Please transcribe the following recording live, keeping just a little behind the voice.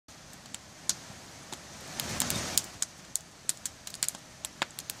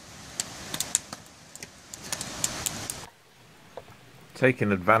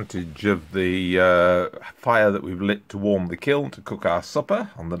taking advantage of the fire that we've lit to warm the kiln to cook our supper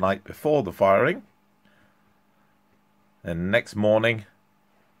on the night before the firing. And next morning,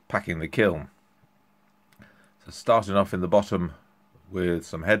 packing the kiln. So starting off in the bottom with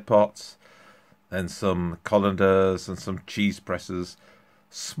some head pots, then some colanders and some cheese presses,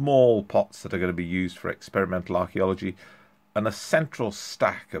 small pots that are going to be used for experimental archaeology, and a central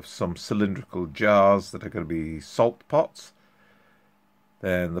stack of some cylindrical jars that are going to be salt pots.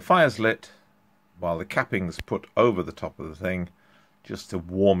 Then the fire's lit while the capping's put over the top of the thing just to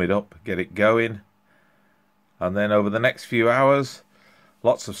warm it up, get it going. And then over the next few hours,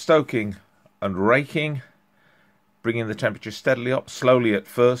 lots of stoking and raking, bringing the temperature steadily up, slowly at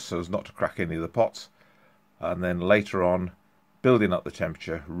first so as not to crack any of the pots, and then later on building up the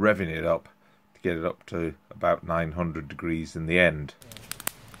temperature, revving it up to get it up to about 900 degrees in the end.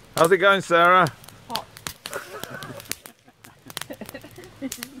 How's it going, Sarah? Hot.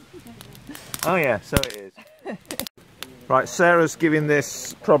 Oh yeah, so it is. Right, Sarah's giving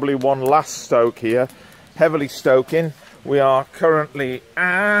this probably one last stoke here, heavily stoking. We are currently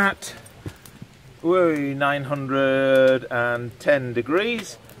at 910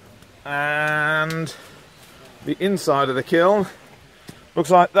 degrees, and the inside of the kiln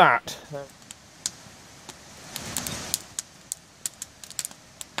looks like that.